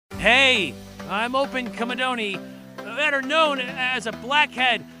Hey, I'm Open Comedone, better known as a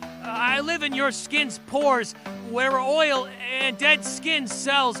blackhead. I live in your skin's pores, where oil and dead skin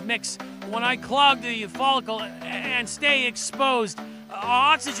cells mix. When I clog the follicle and stay exposed,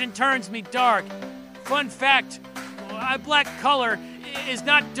 oxygen turns me dark. Fun fact, a black color is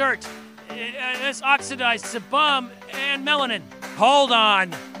not dirt. It's oxidized sebum and melanin. Hold on.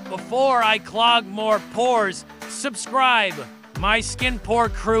 Before I clog more pores, subscribe. My skin pore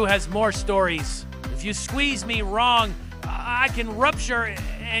crew has more stories. If you squeeze me wrong, I can rupture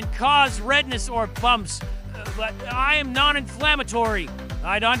and cause redness or bumps. But I am non-inflammatory.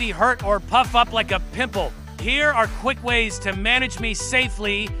 I don't hurt or puff up like a pimple. Here are quick ways to manage me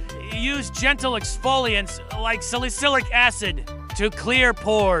safely. Use gentle exfoliants like salicylic acid to clear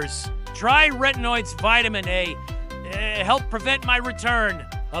pores. Try retinoid's vitamin A. Help prevent my return.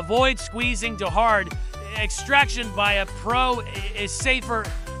 Avoid squeezing too hard. Extraction by a pro is safer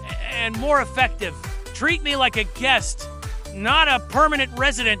and more effective. Treat me like a guest, not a permanent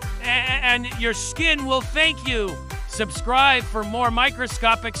resident, and your skin will thank you. Subscribe for more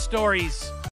microscopic stories.